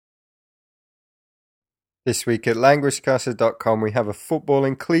This week at languageclasses.com we have a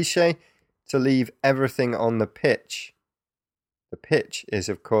footballing cliche: to leave everything on the pitch. The pitch is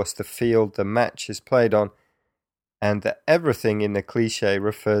of course the field the match is played on, and the everything in the cliche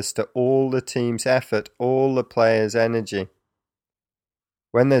refers to all the team's effort, all the players' energy.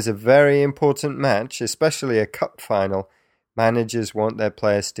 When there's a very important match, especially a cup final, managers want their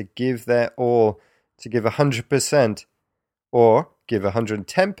players to give their all, to give 100%, or give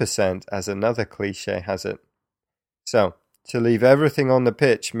 110%, as another cliche has it. So, to leave everything on the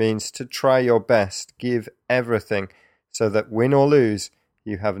pitch means to try your best, give everything, so that win or lose,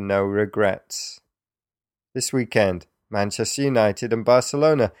 you have no regrets. This weekend, Manchester United and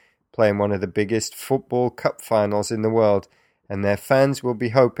Barcelona play in one of the biggest football cup finals in the world, and their fans will be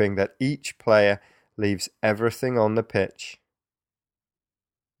hoping that each player leaves everything on the pitch.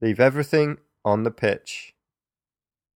 Leave everything on the pitch.